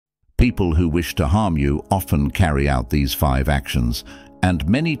People who wish to harm you often carry out these 5 actions, and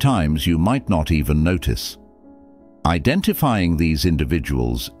many times you might not even notice. Identifying these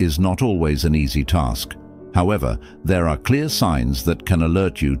individuals is not always an easy task. However, there are clear signs that can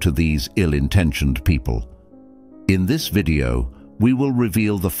alert you to these ill-intentioned people. In this video, we will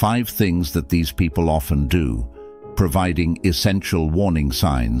reveal the 5 things that these people often do, providing essential warning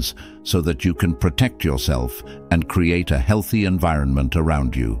signs so that you can protect yourself and create a healthy environment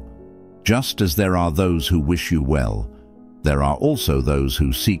around you. Just as there are those who wish you well, there are also those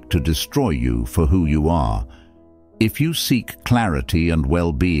who seek to destroy you for who you are. If you seek clarity and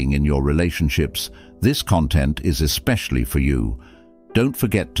well-being in your relationships, this content is especially for you. Don't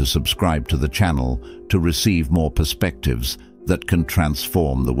forget to subscribe to the channel to receive more perspectives that can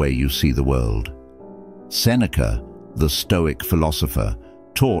transform the way you see the world. Seneca, the Stoic philosopher,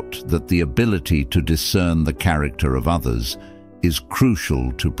 taught that the ability to discern the character of others is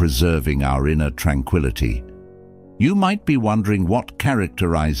crucial to preserving our inner tranquility. You might be wondering what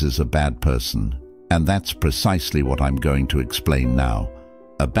characterizes a bad person, and that's precisely what I'm going to explain now.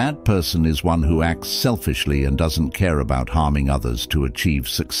 A bad person is one who acts selfishly and doesn't care about harming others to achieve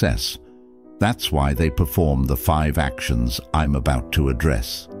success. That's why they perform the 5 actions I'm about to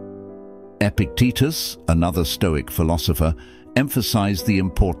address. Epictetus, another Stoic philosopher, emphasized the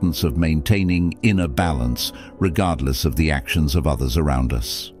importance of maintaining inner balance regardless of the actions of others around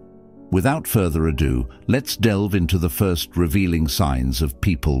us. Without further ado, let's delve into the first revealing signs of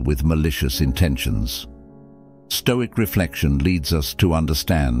people with malicious intentions. Stoic reflection leads us to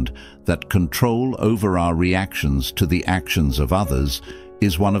understand that control over our reactions to the actions of others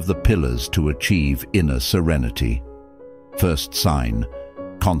is one of the pillars to achieve inner serenity. First sign: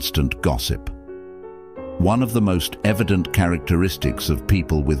 constant gossip. One of the most evident characteristics of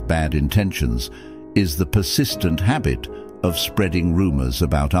people with bad intentions is the persistent habit of spreading rumors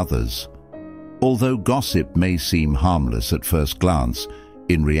about others. Although gossip may seem harmless at first glance,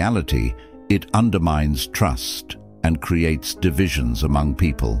 in reality, it undermines trust and creates divisions among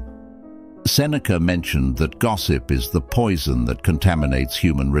people. Seneca mentioned that gossip is the poison that contaminates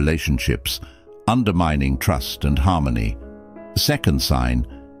human relationships, undermining trust and harmony. Second sign: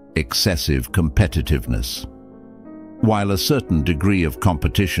 excessive competitiveness. While a certain degree of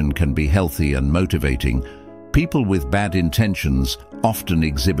competition can be healthy and motivating, people with bad intentions often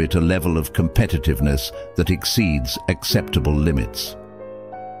exhibit a level of competitiveness that exceeds acceptable limits.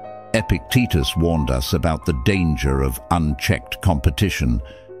 Epictetus warned us about the danger of unchecked competition,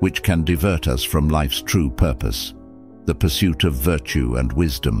 which can divert us from life's true purpose, the pursuit of virtue and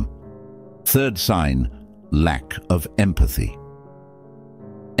wisdom. Third sign: lack of empathy.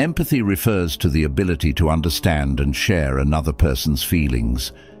 Empathy refers to the ability to understand and share another person's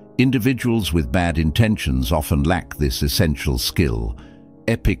feelings. Individuals with bad intentions often lack this essential skill.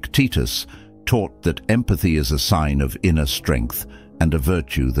 Epictetus taught that empathy is a sign of inner strength and a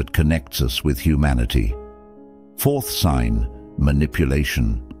virtue that connects us with humanity. Fourth sign: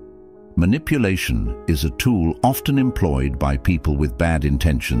 manipulation. Manipulation is a tool often employed by people with bad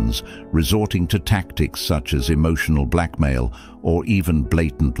intentions, resorting to tactics such as emotional blackmail or even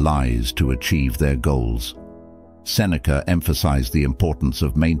blatant lies to achieve their goals. Seneca emphasized the importance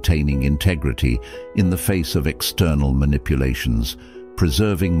of maintaining integrity in the face of external manipulations,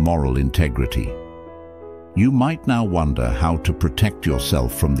 preserving moral integrity. You might now wonder how to protect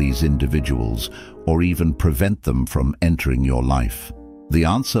yourself from these individuals or even prevent them from entering your life. The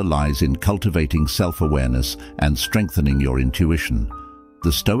answer lies in cultivating self-awareness and strengthening your intuition.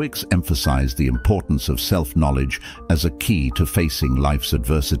 The Stoics emphasize the importance of self-knowledge as a key to facing life's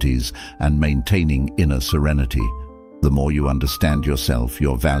adversities and maintaining inner serenity. The more you understand yourself,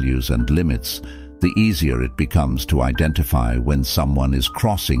 your values and limits, the easier it becomes to identify when someone is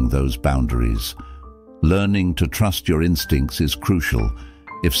crossing those boundaries. Learning to trust your instincts is crucial.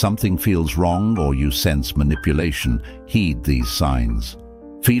 If something feels wrong or you sense manipulation, heed these signs.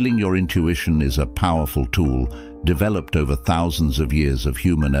 Feeling your intuition is a powerful tool developed over thousands of years of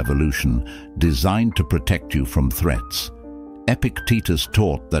human evolution, designed to protect you from threats. Epictetus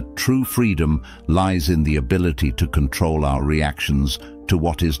taught that true freedom lies in the ability to control our reactions to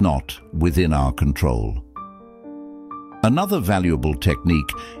what is not within our control. Another valuable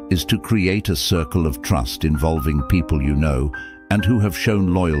technique is to create a circle of trust involving people you know and who have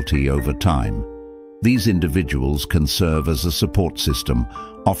shown loyalty over time. These individuals can serve as a support system,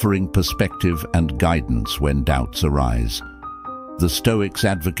 offering perspective and guidance when doubts arise. The Stoics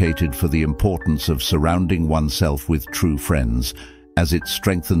advocated for the importance of surrounding oneself with true friends, as it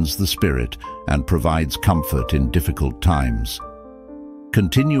strengthens the spirit and provides comfort in difficult times.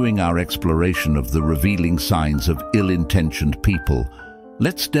 Continuing our exploration of the revealing signs of ill-intentioned people,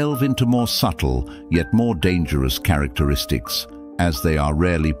 Let's delve into more subtle, yet more dangerous characteristics, as they are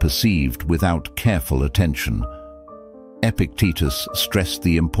rarely perceived without careful attention. Epictetus stressed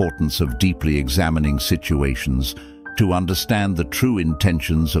the importance of deeply examining situations to understand the true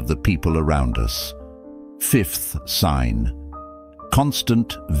intentions of the people around us. Fifth sign: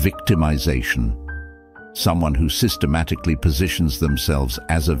 constant victimization. Someone who systematically positions themselves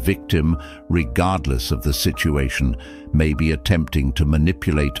as a victim, regardless of the situation, may be attempting to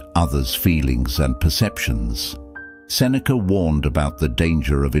manipulate others' feelings and perceptions. Seneca warned about the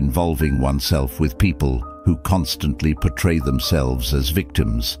danger of involving oneself with people who constantly portray themselves as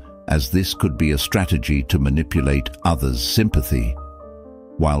victims, as this could be a strategy to manipulate others' sympathy.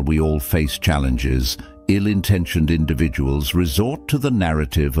 While we all face challenges, ill-intentioned individuals resort to the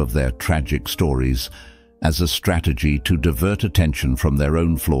narrative of their tragic stories as a strategy to divert attention from their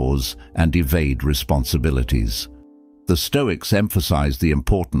own flaws and evade responsibilities. The Stoics emphasize the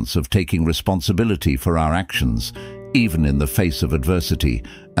importance of taking responsibility for our actions, even in the face of adversity,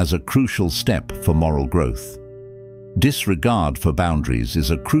 as a crucial step for moral growth. Disregard for boundaries is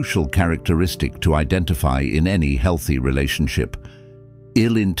a crucial characteristic to identify in any healthy relationship.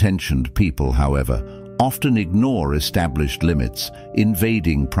 Ill-intentioned people, however, often ignore established limits,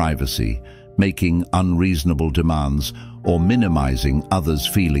 invading privacy, making unreasonable demands, or minimizing others'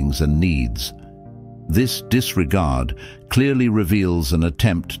 feelings and needs. This disregard clearly reveals an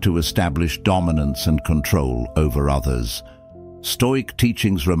attempt to establish dominance and control over others. Stoic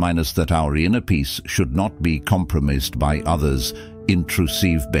teachings remind us that our inner peace should not be compromised by others'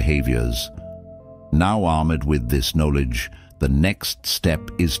 intrusive behaviors. Now armored with this knowledge, the next step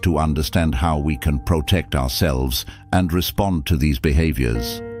is to understand how we can protect ourselves and respond to these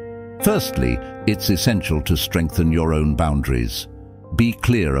behaviors. Firstly, it's essential to strengthen your own boundaries. Be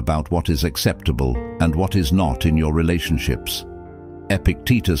clear about what is acceptable and what is not in your relationships.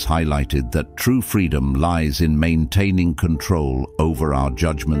 Epictetus highlighted that true freedom lies in maintaining control over our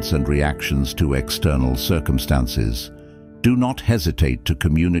judgments and reactions to external circumstances. Do not hesitate to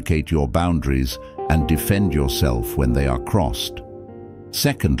communicate your boundaries and defend yourself when they are crossed.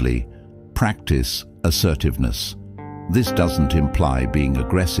 Secondly, practice assertiveness. This doesn't imply being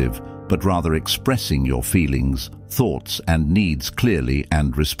aggressive, but rather expressing your feelings, thoughts, and needs clearly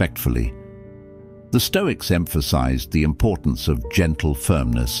and respectfully. The Stoics emphasized the importance of gentle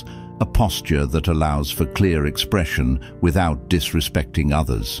firmness, a posture that allows for clear expression without disrespecting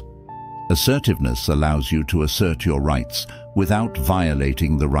others. Assertiveness allows you to assert your rights without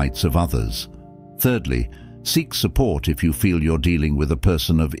violating the rights of others. Thirdly, seek support if you feel you're dealing with a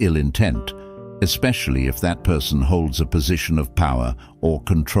person of ill intent, especially if that person holds a position of power or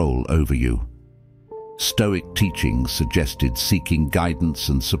control over you. Stoic teachings suggested seeking guidance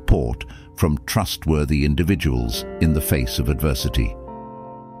and support from trustworthy individuals in the face of adversity.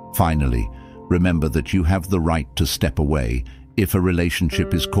 Finally, remember that you have the right to step away if a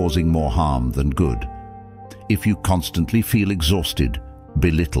relationship is causing more harm than good. If you constantly feel exhausted,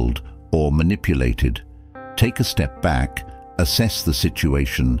 belittled, or manipulated, take a step back, assess the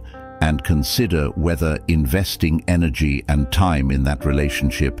situation, and consider whether investing energy and time in that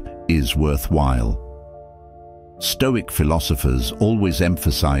relationship is worthwhile. Stoic philosophers always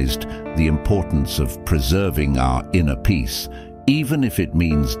emphasized the importance of preserving our inner peace, even if it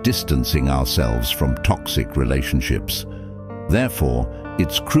means distancing ourselves from toxic relationships. Therefore,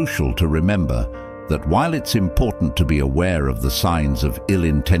 it's crucial to remember that while it's important to be aware of the signs of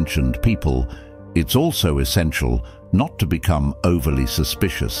ill-intentioned people, it's also essential not to become overly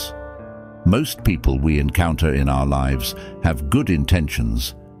suspicious. Most people we encounter in our lives have good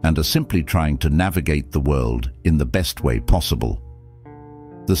intentions and are simply trying to navigate the world in the best way possible.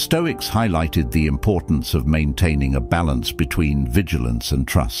 The Stoics highlighted the importance of maintaining a balance between vigilance and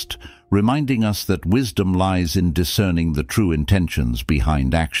trust, reminding us that wisdom lies in discerning the true intentions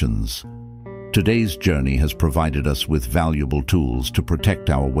behind actions. Today's journey has provided us with valuable tools to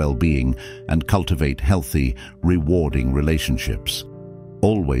protect our well-being and cultivate healthy, rewarding relationships.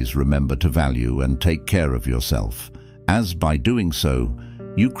 Always remember to value and take care of yourself, as by doing so,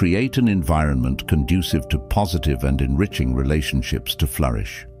 you create an environment conducive to positive and enriching relationships to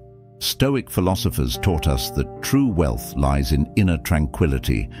flourish. Stoic philosophers taught us that true wealth lies in inner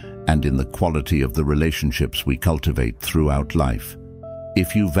tranquility and in the quality of the relationships we cultivate throughout life.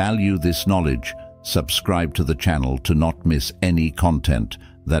 If you value this knowledge, subscribe to the channel to not miss any content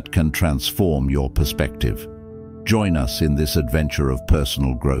that can transform your perspective. Join us in this adventure of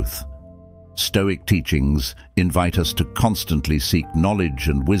personal growth. Stoic teachings invite us to constantly seek knowledge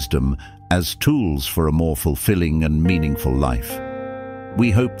and wisdom as tools for a more fulfilling and meaningful life. We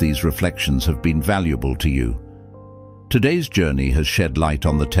hope these reflections have been valuable to you. Today's journey has shed light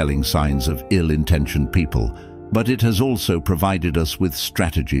on the telling signs of ill-intentioned people, but it has also provided us with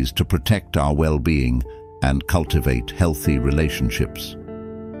strategies to protect our well-being and cultivate healthy relationships.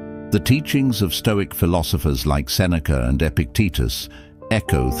 The teachings of Stoic philosophers like Seneca and Epictetus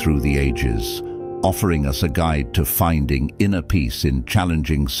echo through the ages, offering us a guide to finding inner peace in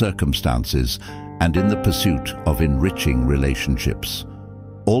challenging circumstances and in the pursuit of enriching relationships.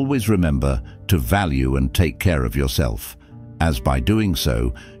 Always remember to value and take care of yourself, as by doing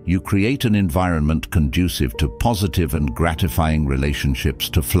so, you create an environment conducive to positive and gratifying relationships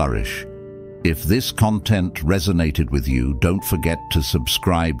to flourish. If this content resonated with you, don't forget to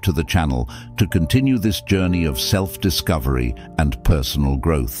subscribe to the channel to continue this journey of self-discovery and personal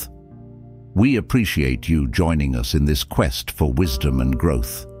growth. We appreciate you joining us in this quest for wisdom and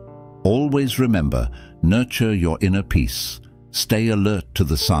growth. Always remember, nurture your inner peace, stay alert to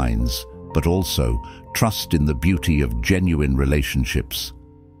the signs, but also trust in the beauty of genuine relationships.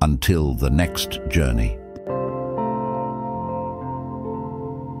 Until the next journey.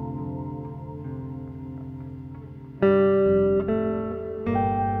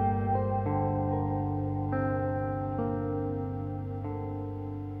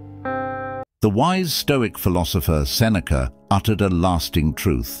 The wise Stoic philosopher Seneca uttered a lasting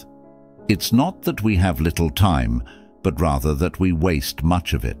truth. It's not that we have little time, but rather that we waste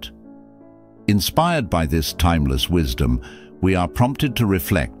much of it. Inspired by this timeless wisdom, we are prompted to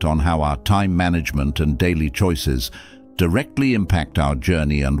reflect on how our time management and daily choices directly impact our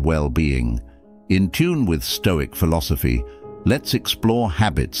journey and well-being. In tune with Stoic philosophy, let's explore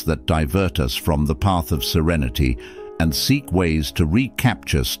habits that divert us from the path of serenity and seek ways to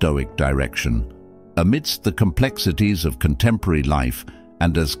recapture Stoic direction. Amidst the complexities of contemporary life,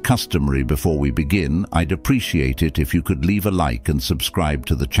 and as customary before we begin, I'd appreciate it if you could leave a like and subscribe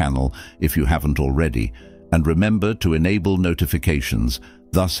to the channel if you haven't already, and remember to enable notifications,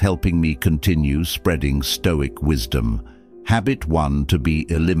 thus helping me continue spreading Stoic wisdom. Habit 1 to be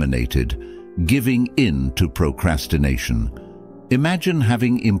eliminated: giving in to procrastination. Imagine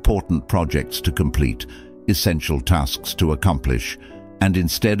having important projects to complete, essential tasks to accomplish, and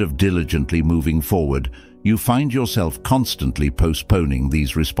instead of diligently moving forward, you find yourself constantly postponing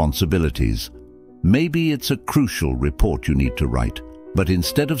these responsibilities. Maybe it's a crucial report you need to write, but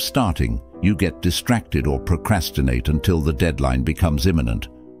instead of starting, you get distracted or procrastinate until the deadline becomes imminent.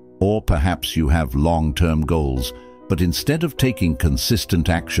 Or perhaps you have long-term goals, but instead of taking consistent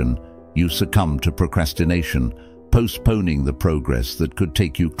action, you succumb to procrastination, postponing the progress that could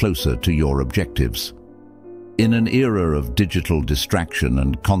take you closer to your objectives. In an era of digital distraction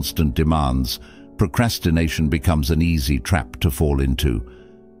and constant demands, procrastination becomes an easy trap to fall into.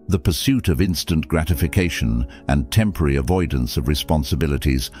 The pursuit of instant gratification and temporary avoidance of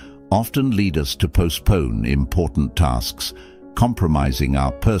responsibilities often lead us to postpone important tasks, compromising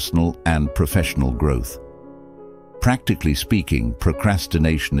our personal and professional growth. Practically speaking,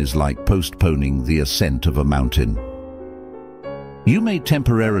 procrastination is like postponing the ascent of a mountain. You may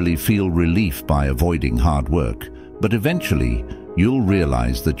temporarily feel relief by avoiding hard work, but eventually you'll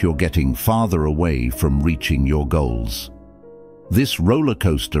realize that you're getting farther away from reaching your goals. This roller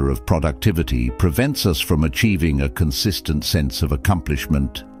coaster of productivity prevents us from achieving a consistent sense of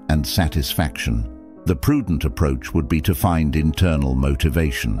accomplishment and satisfaction. The prudent approach would be to find internal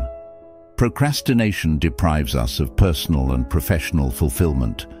motivation. Procrastination deprives us of personal and professional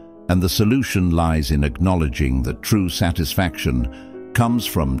fulfillment, and the solution lies in acknowledging that true satisfaction comes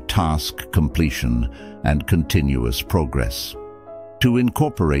from task completion and continuous progress. To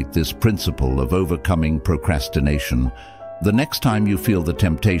incorporate this principle of overcoming procrastination, the next time you feel the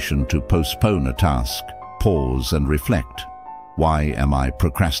temptation to postpone a task, pause and reflect. Why am I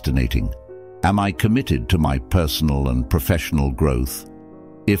procrastinating? Am I committed to my personal and professional growth?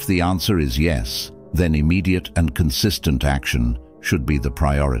 If the answer is yes, then immediate and consistent action should be the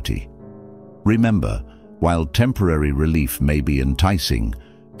priority. Remember, while temporary relief may be enticing,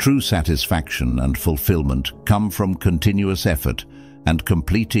 true satisfaction and fulfillment come from continuous effort and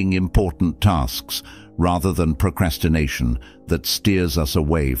completing important tasks rather than procrastination that steers us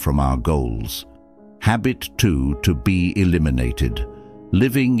away from our goals. Habit 2 to be eliminated: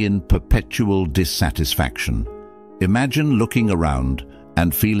 living in perpetual dissatisfaction. Imagine looking around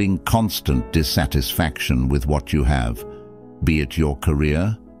and feeling constant dissatisfaction with what you have, be it your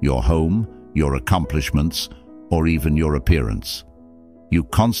career, your home, your accomplishments, or even your appearance. You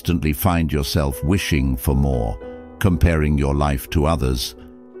constantly find yourself wishing for more, comparing your life to others,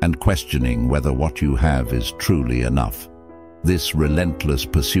 and questioning whether what you have is truly enough. This relentless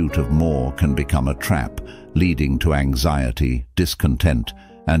pursuit of more can become a trap, leading to anxiety, discontent,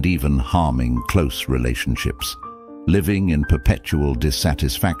 and even harming close relationships. Living in perpetual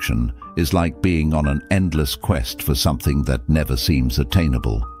dissatisfaction is like being on an endless quest for something that never seems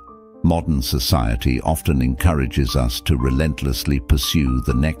attainable. Modern society often encourages us to relentlessly pursue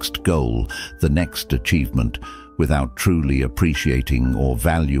the next goal, the next achievement, without truly appreciating or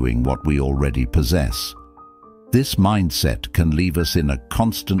valuing what we already possess. This mindset can leave us in a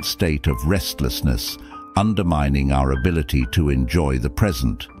constant state of restlessness, undermining our ability to enjoy the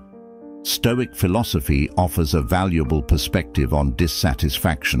present. Stoic philosophy offers a valuable perspective on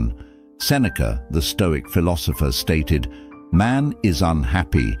dissatisfaction. Seneca, the Stoic philosopher, stated, "Man is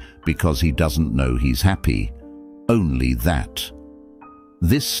unhappy because he doesn't know he's happy. Only that."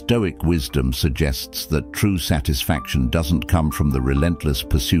 This Stoic wisdom suggests that true satisfaction doesn't come from the relentless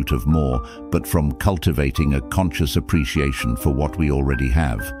pursuit of more, but from cultivating a conscious appreciation for what we already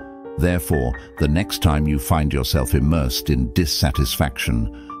have. Therefore, the next time you find yourself immersed in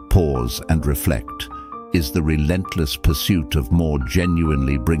dissatisfaction, pause and reflect. Is the relentless pursuit of more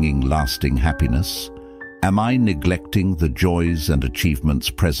genuinely bringing lasting happiness? Am I neglecting the joys and achievements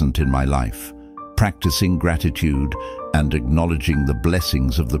present in my life? Practicing gratitude and acknowledging the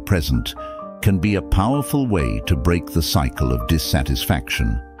blessings of the present can be a powerful way to break the cycle of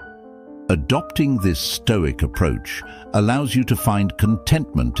dissatisfaction. Adopting this Stoic approach allows you to find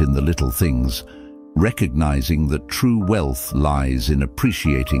contentment in the little things, recognizing that true wealth lies in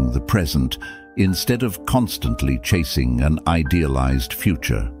appreciating the present instead of constantly chasing an idealized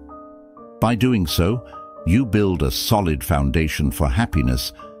future. By doing so, you build a solid foundation for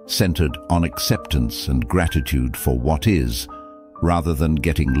happiness centered on acceptance and gratitude for what is, rather than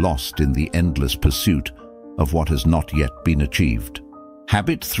getting lost in the endless pursuit of what has not yet been achieved.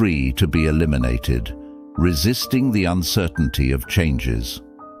 Habit 3 to be eliminated: resisting the uncertainty of changes.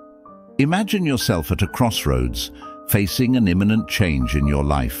 Imagine yourself at a crossroads, facing an imminent change in your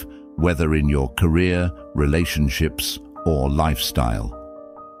life, whether in your career, relationships, or lifestyle.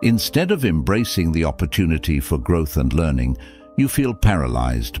 Instead of embracing the opportunity for growth and learning, you feel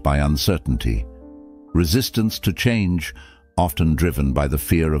paralyzed by uncertainty. Resistance to change, often driven by the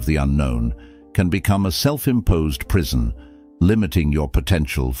fear of the unknown, can become a self-imposed prison, limiting your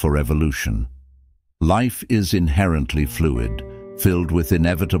potential for evolution. Life is inherently fluid, filled with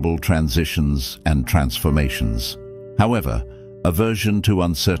inevitable transitions and transformations. However, aversion to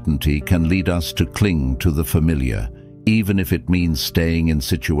uncertainty can lead us to cling to the familiar, even if it means staying in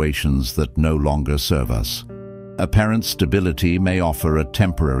situations that no longer serve us. Apparent stability may offer a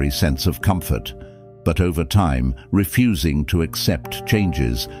temporary sense of comfort, but over time, refusing to accept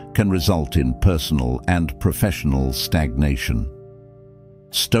changes can result in personal and professional stagnation.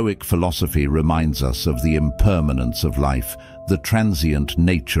 Stoic philosophy reminds us of the impermanence of life, the transient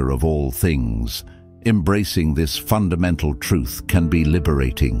nature of all things. Embracing this fundamental truth can be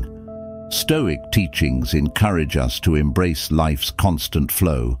liberating. Stoic teachings encourage us to embrace life's constant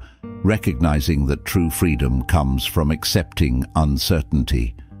flow, recognizing that true freedom comes from accepting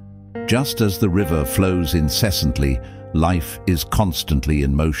uncertainty. Just as the river flows incessantly, life is constantly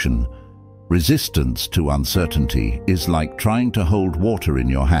in motion. Resistance to uncertainty is like trying to hold water in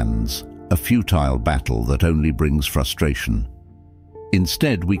your hands, a futile battle that only brings frustration.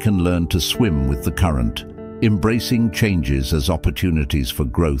 Instead, we can learn to swim with the current, embracing changes as opportunities for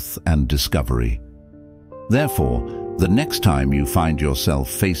growth and discovery. Therefore, the next time you find yourself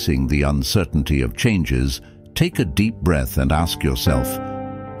facing the uncertainty of changes, take a deep breath and ask yourself,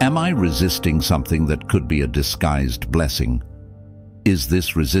 am I resisting something that could be a disguised blessing? Is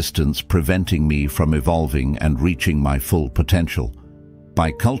this resistance preventing me from evolving and reaching my full potential?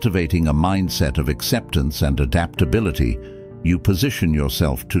 By cultivating a mindset of acceptance and adaptability, you position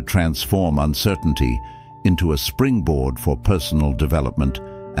yourself to transform uncertainty into a springboard for personal development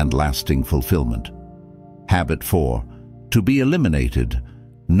and lasting fulfillment. Habit 4. To be eliminated: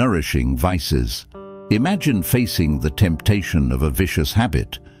 nourishing vices. Imagine facing the temptation of a vicious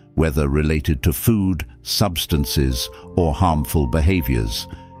habit, whether related to food, substances, or harmful behaviors.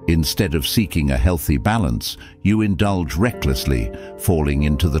 Instead of seeking a healthy balance, you indulge recklessly, falling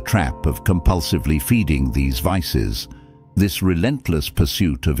into the trap of compulsively feeding these vices. This relentless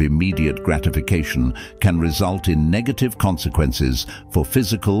pursuit of immediate gratification can result in negative consequences for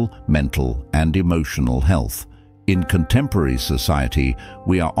physical, mental, and emotional health. In contemporary society,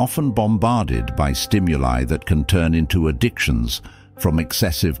 we are often bombarded by stimuli that can turn into addictions, from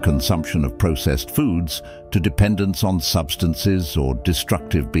excessive consumption of processed foods to dependence on substances or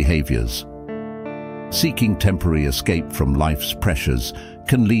destructive behaviors. Seeking temporary escape from life's pressures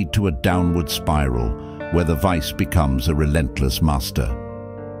can lead to a downward spiral, where the vice becomes a relentless master.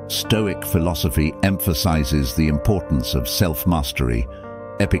 Stoic philosophy emphasizes the importance of self-mastery.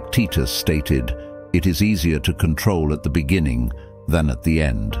 Epictetus stated, it is easier to control at the beginning than at the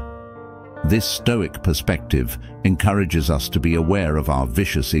end. This Stoic perspective encourages us to be aware of our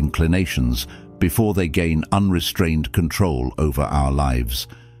vicious inclinations before they gain unrestrained control over our lives.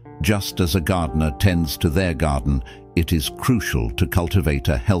 Just as a gardener tends to their garden, it is crucial to cultivate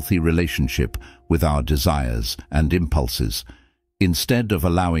a healthy relationship with our desires and impulses. Instead of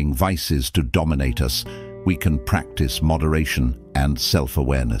allowing vices to dominate us, we can practice moderation and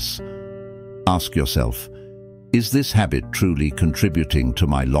self-awareness. Ask yourself, is this habit truly contributing to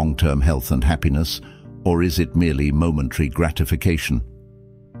my long-term health and happiness, or is it merely momentary gratification?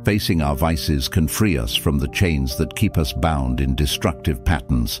 Facing our vices can free us from the chains that keep us bound in destructive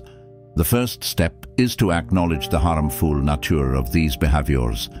patterns. The first step is to acknowledge the harmful nature of these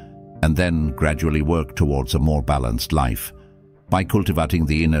behaviors, and then gradually work towards a more balanced life. By cultivating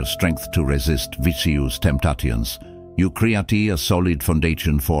the inner strength to resist vicious temptations, you create a solid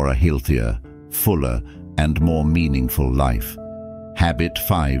foundation for a healthier, fuller, and more meaningful life. Habit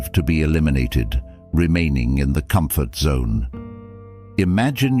 5 to be eliminated: remaining in the comfort zone.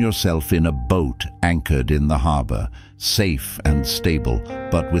 Imagine yourself in a boat anchored in the harbor, safe and stable,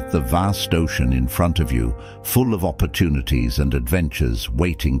 but with the vast ocean in front of you, full of opportunities and adventures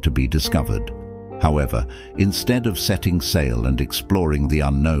waiting to be discovered. However, instead of setting sail and exploring the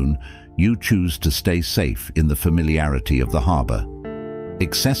unknown, you choose to stay safe in the familiarity of the harbor.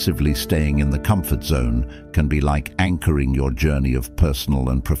 Excessively staying in the comfort zone can be like anchoring your journey of personal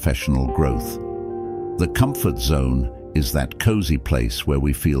and professional growth. The comfort zone is that cozy place where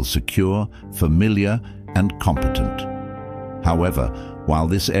we feel secure, familiar, and competent. However, while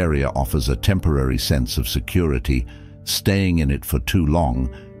this area offers a temporary sense of security, staying in it for too long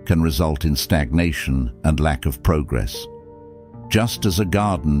can result in stagnation and lack of progress. Just as a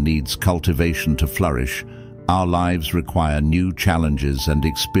garden needs cultivation to flourish, our lives require new challenges and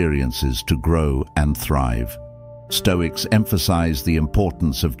experiences to grow and thrive. Stoics emphasize the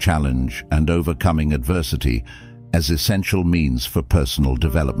importance of challenge and overcoming adversity as essential means for personal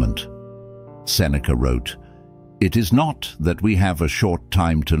development. Seneca wrote, "It is not that we have a short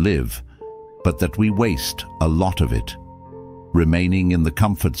time to live, but that we waste a lot of it." Remaining in the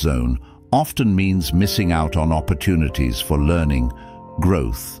comfort zone often means missing out on opportunities for learning,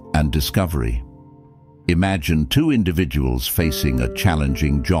 growth, and discovery. Imagine two individuals facing a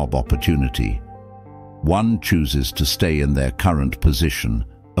challenging job opportunity. One chooses to stay in their current position,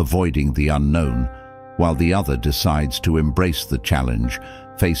 avoiding the unknown, while the other decides to embrace the challenge,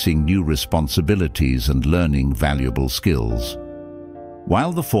 facing new responsibilities and learning valuable skills.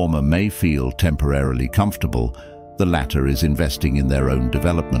 While the former may feel temporarily comfortable, the latter is investing in their own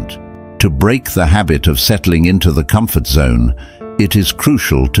development. To break the habit of settling into the comfort zone, it is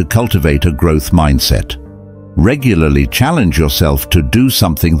crucial to cultivate a growth mindset. Regularly challenge yourself to do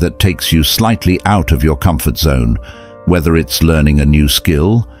something that takes you slightly out of your comfort zone, whether it's learning a new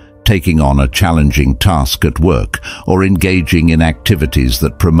skill, taking on a challenging task at work, or engaging in activities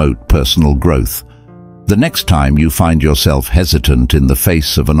that promote personal growth. The next time you find yourself hesitant in the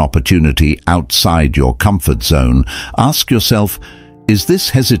face of an opportunity outside your comfort zone, ask yourself, is this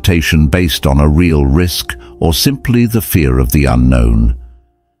hesitation based on a real risk or simply the fear of the unknown?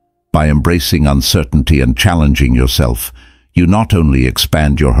 By embracing uncertainty and challenging yourself, you not only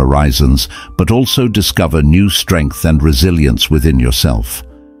expand your horizons, but also discover new strength and resilience within yourself.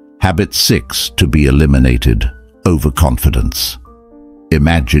 Habit 6 to be eliminated: overconfidence.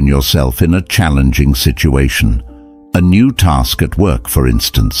 Imagine yourself in a challenging situation, a new task at work, for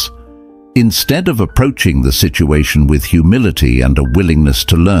instance. Instead of approaching the situation with humility and a willingness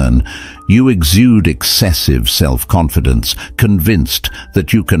to learn, you exude excessive self-confidence, convinced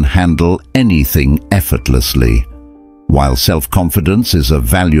that you can handle anything effortlessly. While self-confidence is a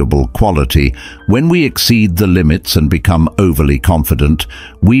valuable quality, when we exceed the limits and become overly confident,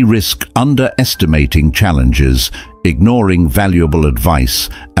 we risk underestimating challenges, ignoring valuable advice,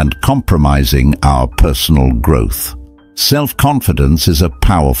 and compromising our personal growth. Self-confidence is a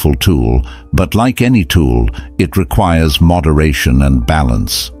powerful tool, but like any tool, it requires moderation and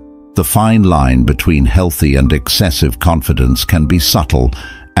balance. The fine line between healthy and excessive confidence can be subtle,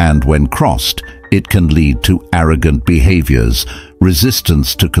 and when crossed, it can lead to arrogant behaviors,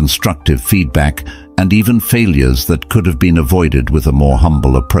 resistance to constructive feedback, and even failures that could have been avoided with a more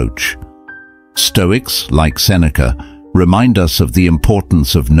humble approach. Stoics, like Seneca, remind us of the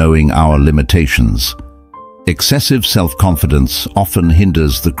importance of knowing our limitations. Excessive self-confidence often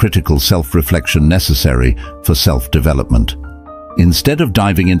hinders the critical self-reflection necessary for self-development. Instead of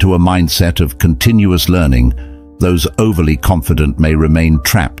diving into a mindset of continuous learning, those overly confident may remain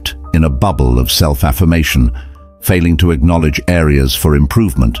trapped in a bubble of self-affirmation, failing to acknowledge areas for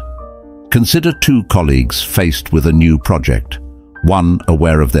improvement. Consider two colleagues faced with a new project. One,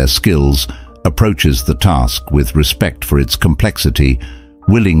 aware of their skills, approaches the task with respect for its complexity,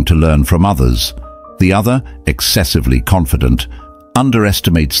 willing to learn from others. The other, excessively confident,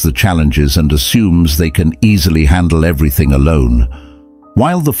 underestimates the challenges and assumes they can easily handle everything alone.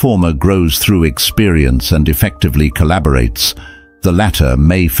 While the former grows through experience and effectively collaborates, the latter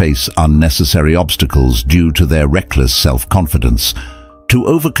may face unnecessary obstacles due to their reckless self-confidence. To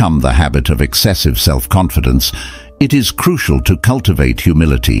overcome the habit of excessive self-confidence, it is crucial to cultivate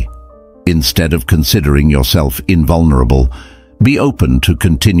humility. Instead of considering yourself invulnerable, be open to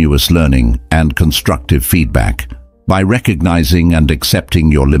continuous learning and constructive feedback. By recognizing and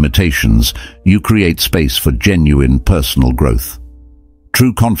accepting your limitations, you create space for genuine personal growth.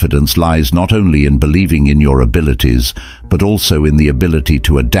 True confidence lies not only in believing in your abilities, but also in the ability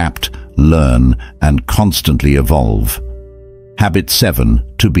to adapt, learn, and constantly evolve. Habit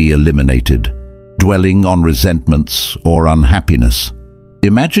 7, to be eliminated. Dwelling on resentments or unhappiness.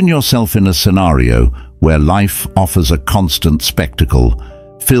 Imagine yourself in a scenario where life offers a constant spectacle,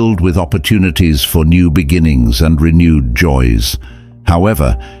 filled with opportunities for new beginnings and renewed joys.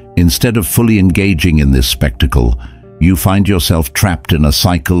 However, instead of fully engaging in this spectacle, you find yourself trapped in a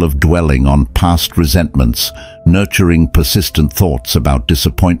cycle of dwelling on past resentments, nurturing persistent thoughts about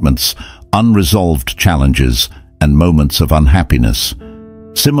disappointments, unresolved challenges, and moments of unhappiness.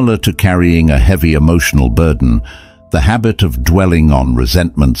 Similar to carrying a heavy emotional burden, the habit of dwelling on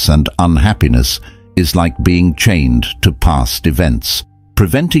resentments and unhappiness is like being chained to past events,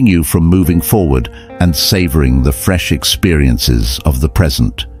 preventing you from moving forward and savoring the fresh experiences of the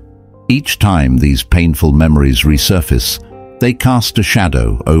present. Each time these painful memories resurface, they cast a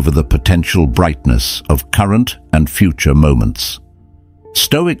shadow over the potential brightness of current and future moments.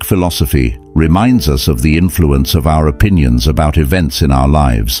 Stoic philosophy reminds us of the influence of our opinions about events in our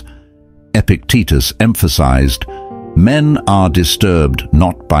lives. Epictetus emphasized, "Men are disturbed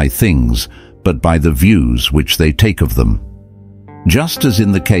not by things, but by the views which they take of them." Just as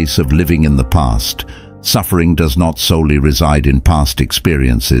in the case of living in the past, suffering does not solely reside in past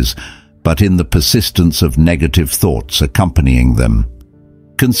experiences, but in the persistence of negative thoughts accompanying them.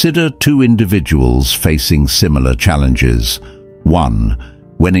 Consider two individuals facing similar challenges. One,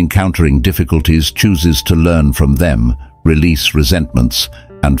 when encountering difficulties, chooses to learn from them, release resentments,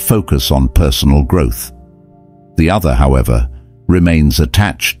 and focus on personal growth. The other, however, remains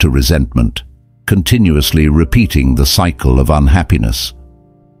attached to resentment, continuously repeating the cycle of unhappiness.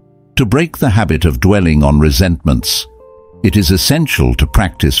 To break the habit of dwelling on resentments, it is essential to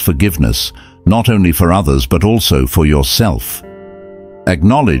practice forgiveness, not only for others but also for yourself.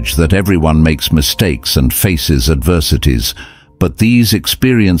 Acknowledge that everyone makes mistakes and faces adversities, but these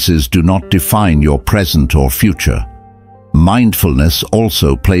experiences do not define your present or future. Mindfulness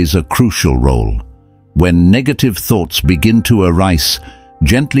also plays a crucial role. When negative thoughts begin to arise,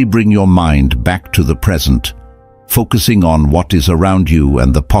 gently bring your mind back to the present, focusing on what is around you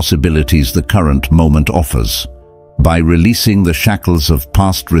and the possibilities the current moment offers. By releasing the shackles of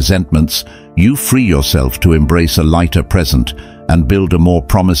past resentments, you free yourself to embrace a lighter present and build a more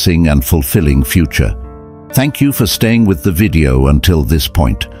promising and fulfilling future. Thank you for staying with the video until this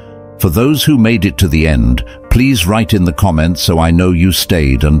point. For those who made it to the end, please write in the comments so I know you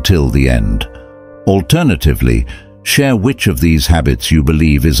stayed until the end. Alternatively, share which of these habits you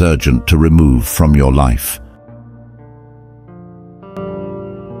believe is urgent to remove from your life.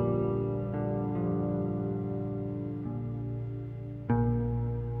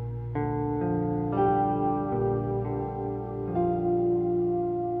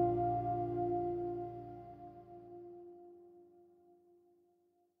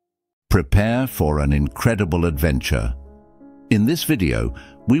 Prepare for an incredible adventure. In this video,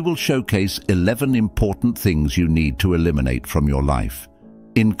 we will showcase 11 important things you need to eliminate from your life.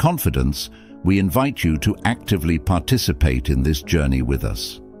 In confidence, we invite you to actively participate in this journey with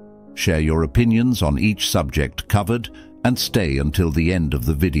us. Share your opinions on each subject covered and stay until the end of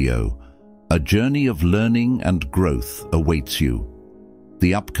the video. A journey of learning and growth awaits you.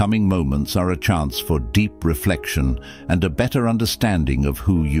 The upcoming moments are a chance for deep reflection and a better understanding of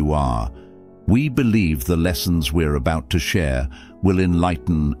who you are. We believe the lessons we're about to share will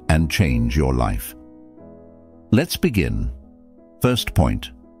enlighten and change your life. Let's begin. First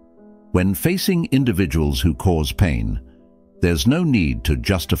point. When facing individuals who cause pain, there's no need to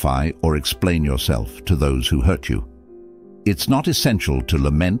justify or explain yourself to those who hurt you. It's not essential to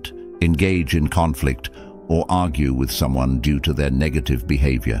lament, engage in conflict, or argue with someone due to their negative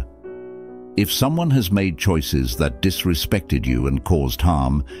behavior. If someone has made choices that disrespected you and caused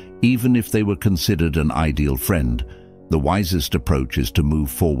harm, even if they were considered an ideal friend, The wisest approach is to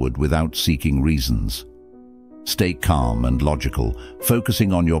move forward without seeking reasons. Stay calm and logical,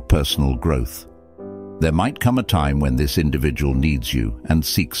 focusing on your personal growth. There might come a time when this individual needs you and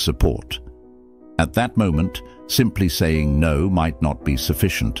seeks support. At that moment, simply saying no might not be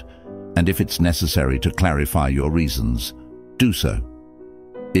sufficient, and if it's necessary to clarify your reasons, do so.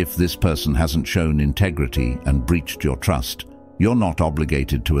 If this person hasn't shown integrity and breached your trust, you're not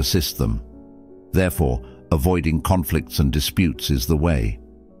obligated to assist them. Therefore, avoiding conflicts and disputes is the way.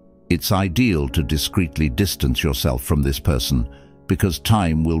 It's ideal to discreetly distance yourself from this person because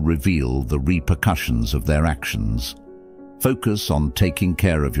time will reveal the repercussions of their actions. Focus on taking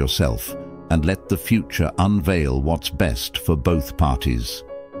care of yourself and let the future unveil what's best for both parties.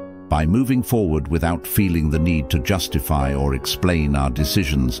 By moving forward without feeling the need to justify or explain our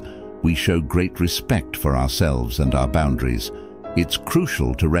decisions, we show great respect for ourselves and our boundaries. It's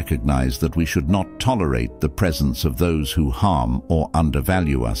crucial to recognize that we should not tolerate the presence of those who harm or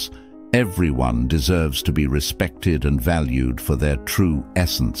undervalue us. Everyone deserves to be respected and valued for their true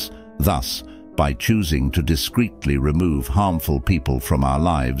essence. Thus, by choosing to discreetly remove harmful people from our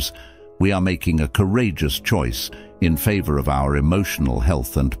lives, we are making a courageous choice in favor of our emotional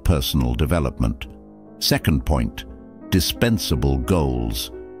health and personal development. Second point, dispensable goals.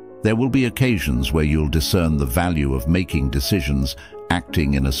 There will be occasions where you'll discern the value of making decisions,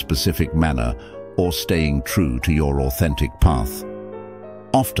 acting in a specific manner, or staying true to your authentic path.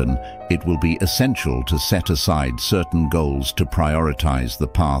 Often, it will be essential to set aside certain goals to prioritize the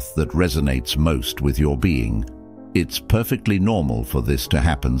path that resonates most with your being. It's perfectly normal for this to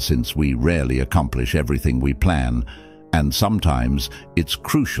happen since we rarely accomplish everything we plan, and sometimes it's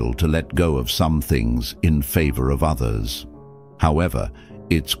crucial to let go of some things in favor of others. However,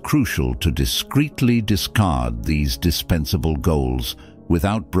 it's crucial to discreetly discard these dispensable goals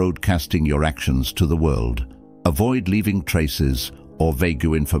without broadcasting your actions to the world. Avoid leaving traces or vague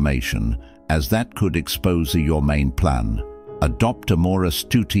information, as that could expose your main plan. Adopt a more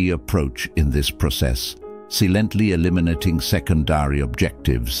astute approach in this process, silently eliminating secondary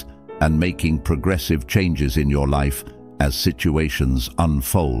objectives and making progressive changes in your life as situations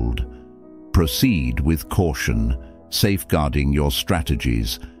unfold. Proceed with caution, safeguarding your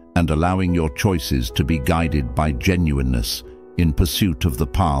strategies and allowing your choices to be guided by genuineness in pursuit of the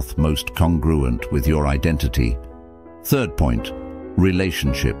path most congruent with your identity. Third point,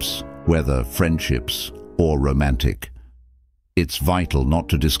 relationships, whether friendships or romantic. It's vital not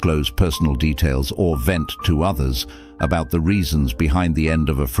to disclose personal details or vent to others about the reasons behind the end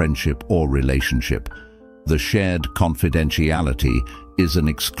of a friendship or relationship. The shared confidentiality is an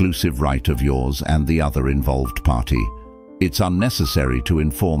exclusive right of yours and the other involved party. It's unnecessary to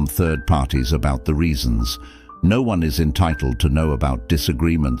inform third parties about the reasons. No one is entitled to know about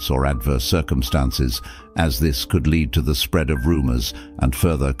disagreements or adverse circumstances, as this could lead to the spread of rumors and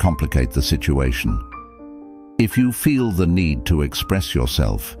further complicate the situation. If you feel the need to express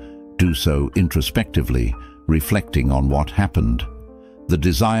yourself, do so introspectively, reflecting on what happened. The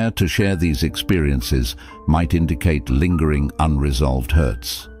desire to share these experiences might indicate lingering unresolved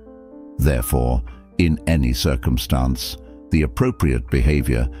hurts. Therefore, in any circumstance, the appropriate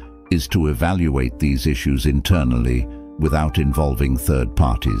behavior is to evaluate these issues internally without involving third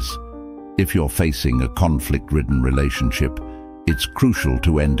parties. If you're facing a conflict-ridden relationship, it's crucial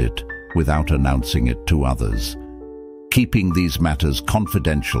to end it without announcing it to others. Keeping these matters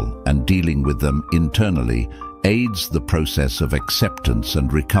confidential and dealing with them internally aids the process of acceptance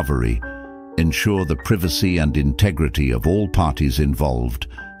and recovery. Ensure the privacy and integrity of all parties involved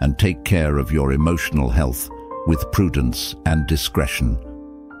and take care of your emotional health with prudence and discretion.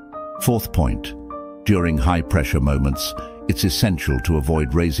 Fourth point, during high-pressure moments, it's essential to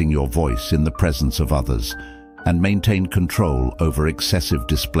avoid raising your voice in the presence of others and maintain control over excessive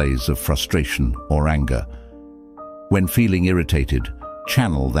displays of frustration or anger. When feeling irritated,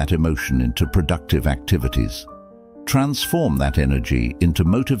 channel that emotion into productive activities. Transform that energy into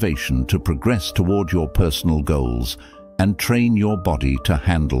motivation to progress toward your personal goals and train your body to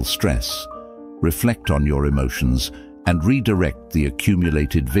handle stress. Reflect on your emotions and redirect the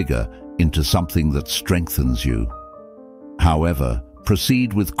accumulated vigor into something that strengthens you. However,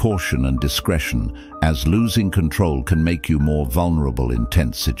 proceed with caution and discretion, as losing control can make you more vulnerable in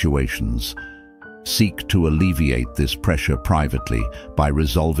tense situations. Seek to alleviate this pressure privately by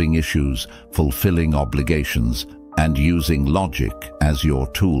resolving issues, fulfilling obligations, and using logic as your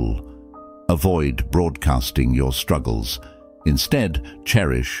tool. Avoid broadcasting your struggles. Instead,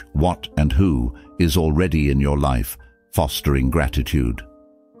 cherish what and who is already in your life, fostering gratitude.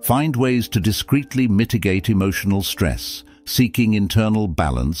 Find ways to discreetly mitigate emotional stress, seeking internal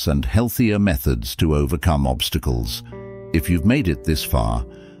balance and healthier methods to overcome obstacles. If you've made it this far,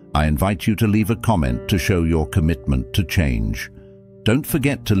 I invite you to leave a comment to show your commitment to change. Don't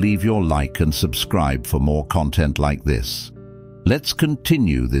forget to leave your like and subscribe for more content like this. Let's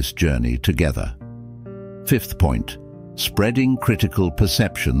continue this journey together. Fifth point, spreading critical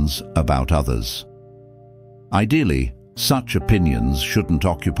perceptions about others. Ideally, such opinions shouldn't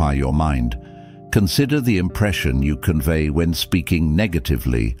occupy your mind. Consider the impression you convey when speaking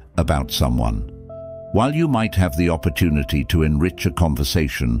negatively about someone. While you might have the opportunity to enrich a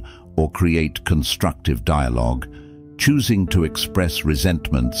conversation or create constructive dialogue, choosing to express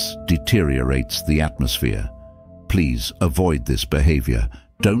resentments deteriorates the atmosphere. Please avoid this behavior.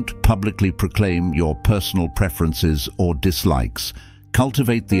 Don't publicly proclaim your personal preferences or dislikes.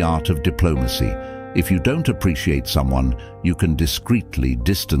 Cultivate the art of diplomacy. If you don't appreciate someone, you can discreetly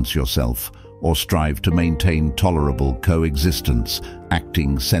distance yourself or strive to maintain tolerable coexistence,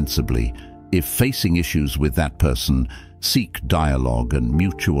 acting sensibly. If facing issues with that person, seek dialogue and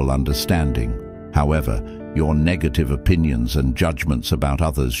mutual understanding. However, your negative opinions and judgments about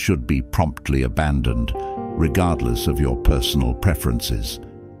others should be promptly abandoned, regardless of your personal preferences.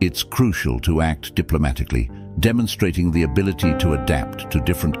 It's crucial to act diplomatically, demonstrating the ability to adapt to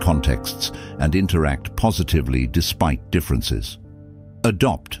different contexts and interact positively despite differences.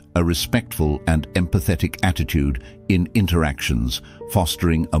 Adopt a respectful and empathetic attitude in interactions,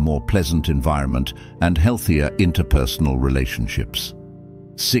 fostering a more pleasant environment and healthier interpersonal relationships.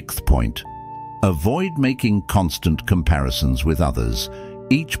 Sixth point, avoid making constant comparisons with others.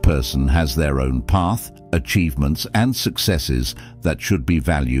 Each person has their own path, achievements, and successes that should be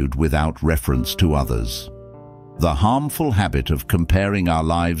valued without reference to others. The harmful habit of comparing our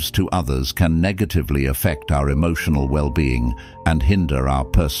lives to others can negatively affect our emotional well-being and hinder our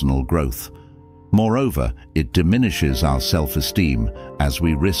personal growth. Moreover, it diminishes our self-esteem as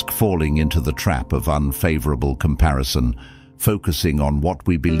we risk falling into the trap of unfavorable comparison, focusing on what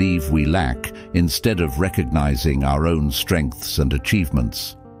we believe we lack instead of recognizing our own strengths and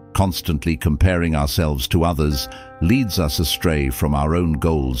achievements. Constantly comparing ourselves to others leads us astray from our own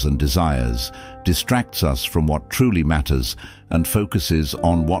goals and desires, distracts us from what truly matters, and focuses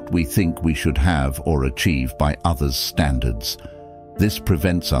on what we think we should have or achieve by others' standards. This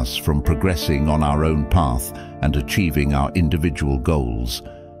prevents us from progressing on our own path and achieving our individual goals.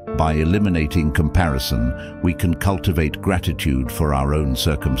 By eliminating comparison, we can cultivate gratitude for our own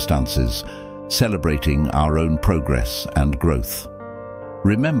circumstances, celebrating our own progress and growth.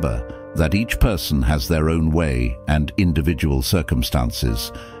 Remember that each person has their own way and individual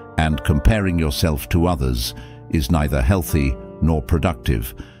circumstances, and comparing yourself to others is neither healthy nor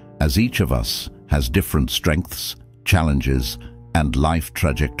productive, as each of us has different strengths, challenges, and life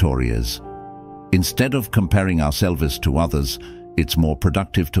trajectories. Instead of comparing ourselves to others, it's more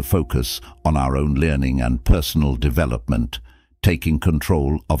productive to focus on our own learning and personal development, taking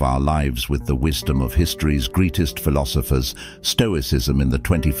control of our lives with the wisdom of history's greatest philosophers. Stoicism in the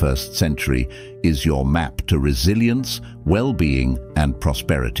 21st century is your map to resilience, well-being, and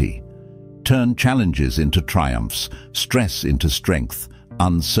prosperity. Turn challenges into triumphs, stress into strength,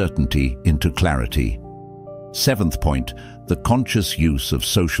 uncertainty into clarity. Seventh point, the conscious use of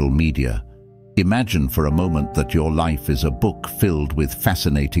social media. Imagine for a moment that your life is a book filled with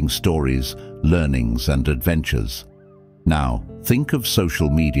fascinating stories, learnings, and adventures. Now, think of social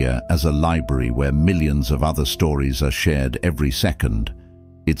media as a library where millions of other stories are shared every second.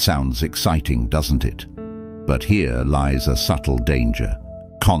 It sounds exciting, doesn't it? But here lies a subtle danger: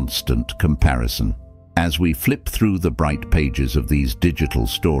 constant comparison. As we flip through the bright pages of these digital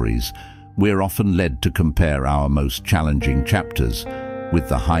stories, we're often led to compare our most challenging chapters with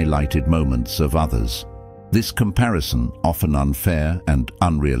the highlighted moments of others. This comparison, often unfair and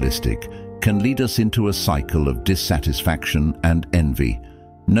unrealistic, can lead us into a cycle of dissatisfaction and envy.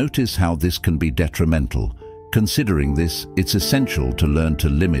 Notice how this can be detrimental. Considering this, it's essential to learn to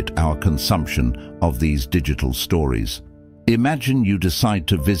limit our consumption of these digital stories. Imagine you decide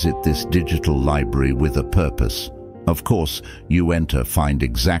to visit this digital library with a purpose. Of course, you find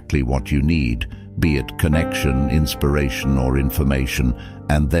exactly what you need, be it connection, inspiration, or information,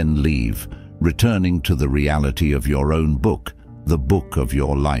 and then leave, returning to the reality of your own book, the book of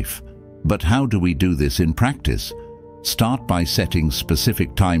your life. But how do we do this in practice? Start by setting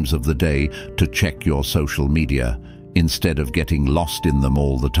specific times of the day to check your social media, instead of getting lost in them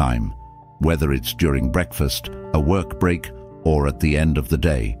all the time, whether it's during breakfast, a work break, or at the end of the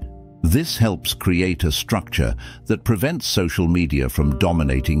day. This helps create a structure that prevents social media from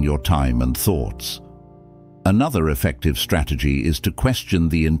dominating your time and thoughts. Another effective strategy is to question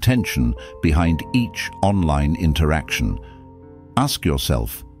the intention behind each online interaction. Ask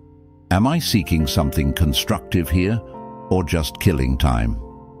yourself, am I seeking something constructive here, or just killing time.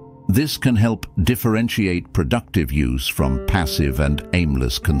 This can help differentiate productive use from passive and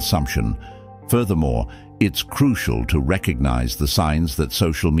aimless consumption. Furthermore, it's crucial to recognize the signs that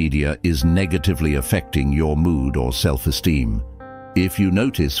social media is negatively affecting your mood or self-esteem. If you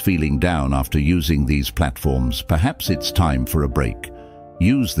notice feeling down after using these platforms, perhaps it's time for a break.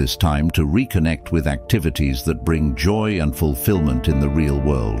 Use this time to reconnect with activities that bring joy and fulfillment in the real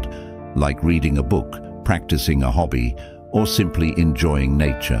world, like reading a book, practicing a hobby, or simply enjoying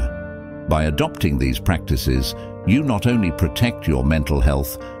nature. By adopting these practices, you not only protect your mental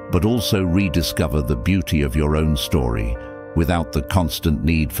health, but also rediscover the beauty of your own story, without the constant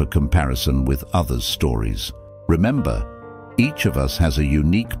need for comparison with others' stories. Remember, each of us has a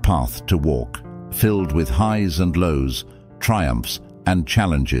unique path to walk, filled with highs and lows, triumphs and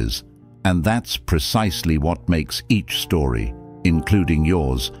challenges, and that's precisely what makes each story, including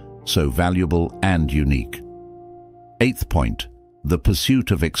yours, so valuable and unique. 8th point, the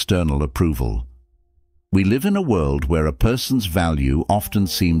pursuit of external approval. We live in a world where a person's value often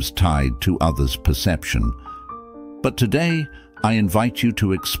seems tied to others' perception. But today, I invite you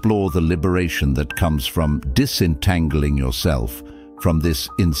to explore the liberation that comes from disentangling yourself from this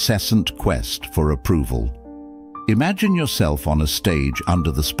incessant quest for approval. Imagine yourself on a stage under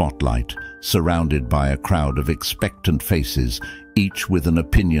the spotlight, surrounded by a crowd of expectant faces, each with an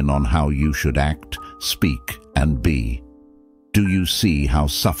opinion on how you should act, speak, and be. Do you see how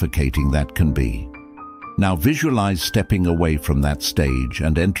suffocating that can be? Now visualize stepping away from that stage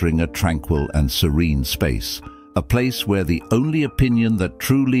and entering a tranquil and serene space, a place where the only opinion that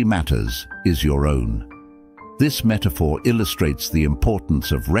truly matters is your own. This metaphor illustrates the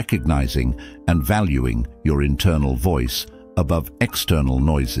importance of recognizing and valuing your internal voice above external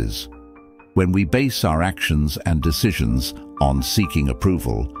noises. When we base our actions and decisions on seeking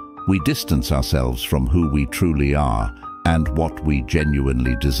approval, we distance ourselves from who we truly are and what we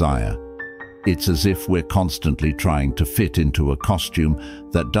genuinely desire. It's as if we're constantly trying to fit into a costume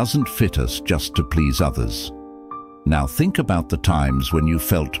that doesn't fit us just to please others. Now think about the times when you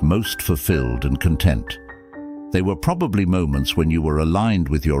felt most fulfilled and content. They were probably moments when you were aligned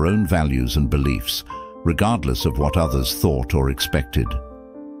with your own values and beliefs, regardless of what others thought or expected.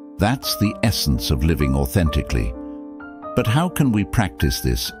 That's the essence of living authentically. But how can we practice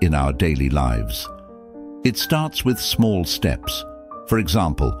this in our daily lives? It starts with small steps. For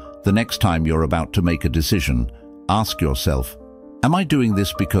example, the next time you're about to make a decision, ask yourself, am I doing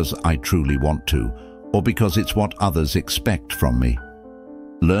this because I truly want to, or because it's what others expect from me?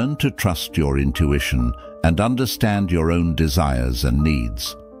 Learn to trust your intuition and understand your own desires and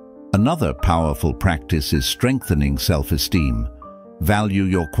needs. Another powerful practice is strengthening self-esteem. Value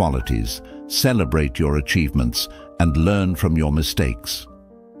your qualities, celebrate your achievements, and learn from your mistakes.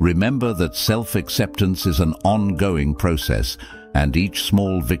 Remember that self-acceptance is an ongoing process, and each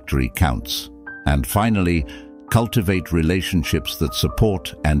small victory counts. And finally, cultivate relationships that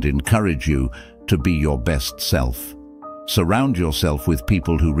support and encourage you to be your best self. Surround yourself with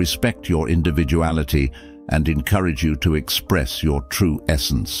people who respect your individuality and encourage you to express your true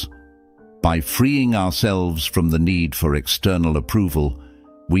essence. By freeing ourselves from the need for external approval,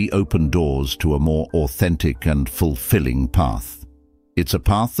 we open doors to a more authentic and fulfilling path. It's a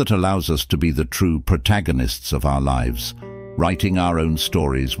path that allows us to be the true protagonists of our lives, writing our own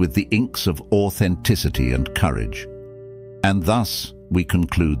stories with the inks of authenticity and courage. And thus, we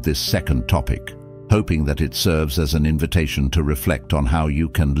conclude this second topic, hoping that it serves as an invitation to reflect on how you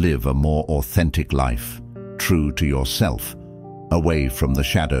can live a more authentic life, true to yourself, away from the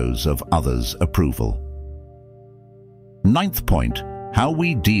shadows of others' approval. 9th point, how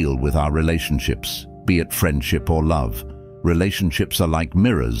we deal with our relationships, be it friendship or love. Relationships are like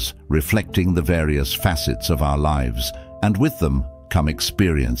mirrors, reflecting the various facets of our lives, and with them come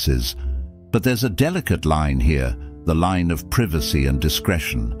experiences. But there's a delicate line here, the line of privacy and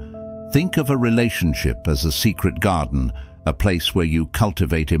discretion. Think of a relationship as a secret garden, a place where you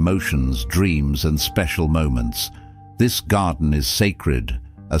cultivate emotions, dreams, and special moments. This garden is sacred,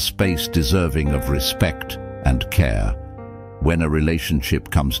 a space deserving of respect and care. When a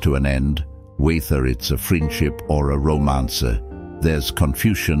relationship comes to an end, whether it's a friendship or a romance, there's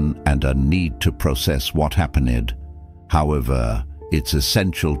confusion and a need to process what happened. However, it's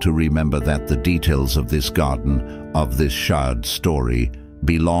essential to remember that the details of this garden, of this shared story,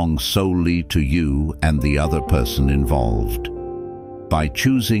 belong solely to you and the other person involved. By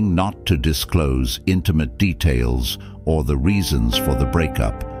choosing not to disclose intimate details or the reasons for the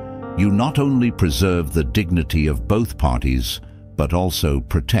breakup, you not only preserve the dignity of both parties, but also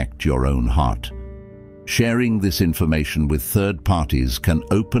protect your own heart. Sharing this information with third parties can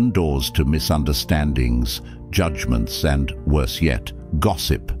open doors to misunderstandings, judgments, and, worse yet,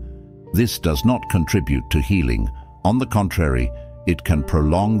 gossip. This does not contribute to healing. On the contrary, it can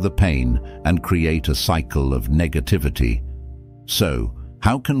prolong the pain and create a cycle of negativity. So,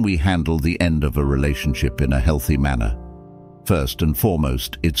 how can we handle the end of a relationship in a healthy manner? First and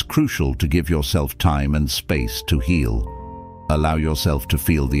foremost, it's crucial to give yourself time and space to heal. Allow yourself to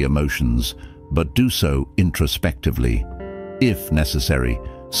feel the emotions, but do so introspectively. If necessary,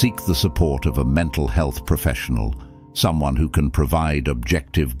 seek the support of a mental health professional, someone who can provide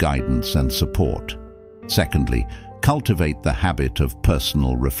objective guidance and support. Secondly, cultivate the habit of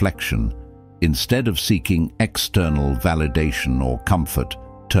personal reflection. Instead of seeking external validation or comfort,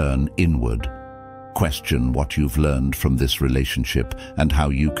 turn inward. Question what you've learned from this relationship and how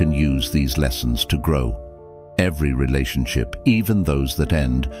you can use these lessons to grow. Every relationship, even those that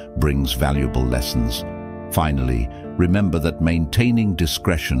end, brings valuable lessons. Finally, remember that maintaining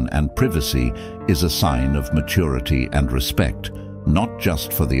discretion and privacy is a sign of maturity and respect, not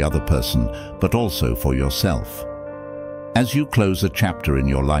just for the other person, but also for yourself. As you close a chapter in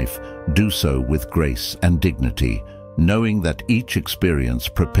your life, do so with grace and dignity, knowing that each experience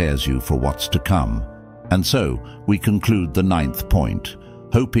prepares you for what's to come. And so, we conclude the 9th point,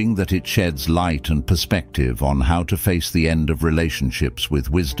 hoping that it sheds light and perspective on how to face the end of relationships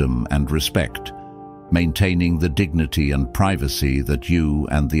with wisdom and respect, maintaining the dignity and privacy that you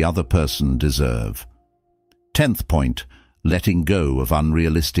and the other person deserve. 10th point, letting go of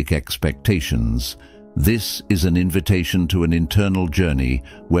unrealistic expectations. This is an invitation to an internal journey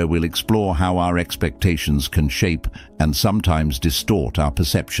where we'll explore how our expectations can shape and sometimes distort our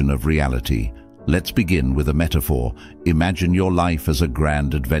perception of reality. Let's begin with a metaphor. Imagine your life as a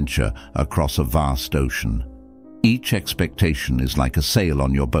grand adventure across a vast ocean. Each expectation is like a sail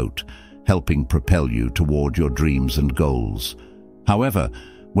on your boat, helping propel you toward your dreams and goals. However,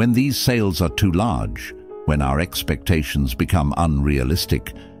 when these sails are too large, when our expectations become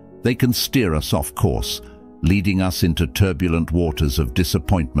unrealistic, they can steer us off course, leading us into turbulent waters of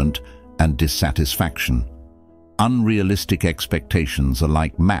disappointment and dissatisfaction. Unrealistic expectations are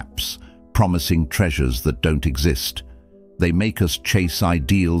like maps, promising treasures that don't exist. They make us chase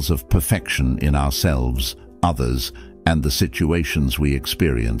ideals of perfection in ourselves, others, and the situations we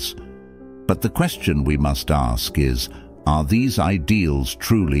experience. But the question we must ask is, are these ideals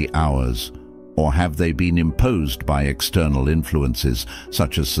truly ours? Or have they been imposed by external influences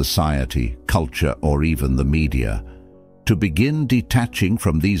such as society, culture, or even the media? To begin detaching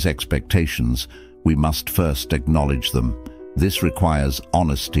from these expectations, we must first acknowledge them. This requires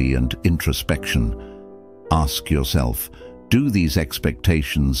honesty and introspection. Ask yourself, do these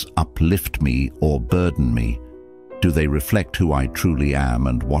expectations uplift me or burden me? Do they reflect who I truly am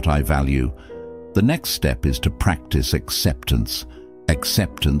and what I value? The next step is to practice acceptance.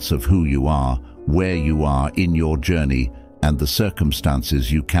 Acceptance of who you are, where you are in your journey, and the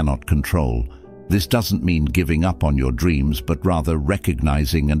circumstances you cannot control. This doesn't mean giving up on your dreams, but rather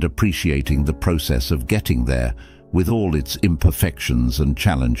recognizing and appreciating the process of getting there, with all its imperfections and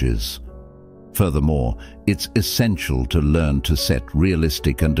challenges. Furthermore, it's essential to learn to set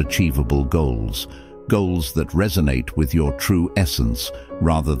realistic and achievable goals, goals that resonate with your true essence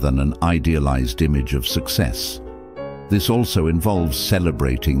rather than an idealized image of success. This also involves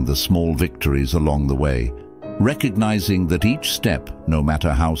celebrating the small victories along the way, recognizing that each step, no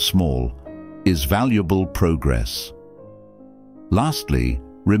matter how small, is valuable progress. Lastly,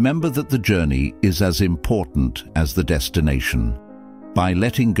 remember that the journey is as important as the destination. By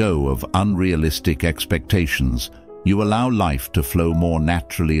letting go of unrealistic expectations, you allow life to flow more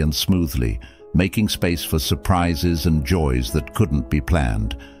naturally and smoothly, making space for surprises and joys that couldn't be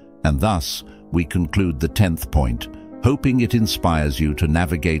planned. And thus, we conclude the 10th point, hoping it inspires you to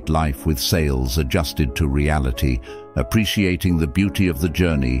navigate life with sails adjusted to reality, appreciating the beauty of the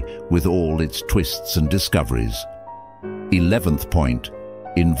journey with all its twists and discoveries. 11th point,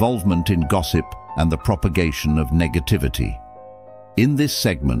 involvement in gossip and the propagation of negativity. In this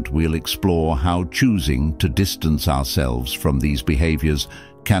segment, we'll explore how choosing to distance ourselves from these behaviors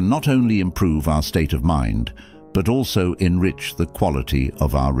can not only improve our state of mind, but also enrich the quality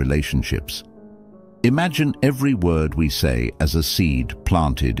of our relationships. Imagine every word we say as a seed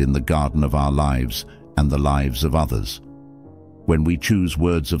planted in the garden of our lives and the lives of others. When we choose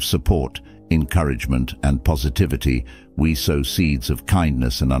words of support, encouragement, and positivity, we sow seeds of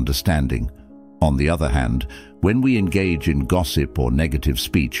kindness and understanding. On the other hand, when we engage in gossip or negative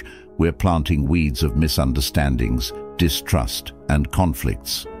speech, we're planting weeds of misunderstandings, distrust, and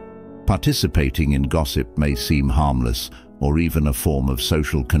conflicts. Participating in gossip may seem harmless or even a form of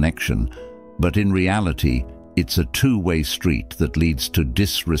social connection, but in reality, it's a two-way street that leads to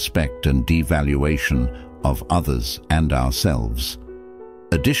disrespect and devaluation of others and ourselves.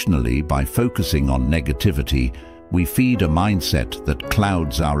 Additionally, by focusing on negativity, we feed a mindset that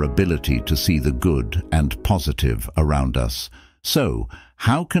clouds our ability to see the good and positive around us. So,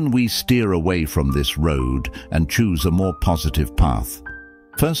 how can we steer away from this road and choose a more positive path?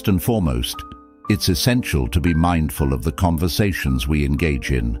 First and foremost, it's essential to be mindful of the conversations we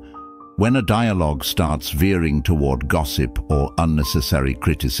engage in. When a dialogue starts veering toward gossip or unnecessary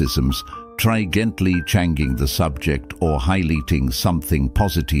criticisms, try gently changing the subject or highlighting something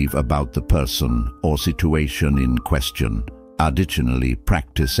positive about the person or situation in question. Additionally,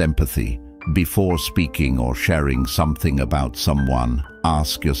 practice empathy. Before speaking or sharing something about someone,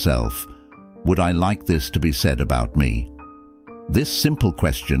 ask yourself, would I like this to be said about me? This simple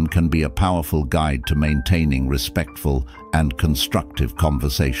question can be a powerful guide to maintaining respectful and constructive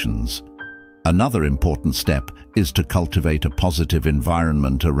conversations. Another important step is to cultivate a positive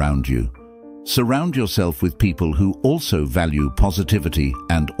environment around you. Surround yourself with people who also value positivity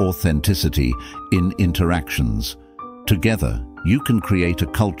and authenticity in interactions. Together, you can create a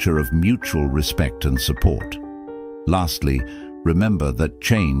culture of mutual respect and support. Lastly, remember that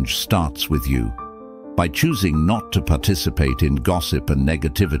change starts with you. By choosing not to participate in gossip and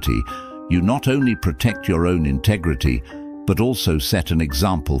negativity, you not only protect your own integrity, but also set an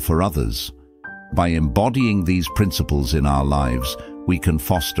example for others. By embodying these principles in our lives, we can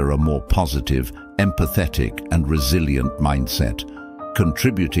foster a more positive, empathetic, and resilient mindset,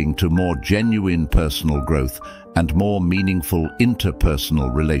 contributing to more genuine personal growth and more meaningful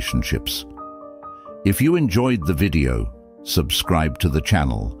interpersonal relationships. If you enjoyed the video, subscribe to the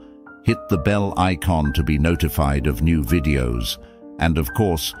channel, hit the bell icon to be notified of new videos, and of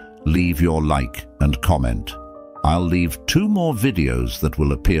course, leave your like and comment. I'll leave 2 more videos that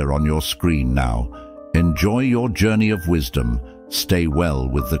will appear on your screen now. Enjoy your journey of wisdom. Stay well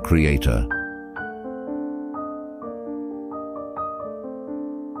with the Creator.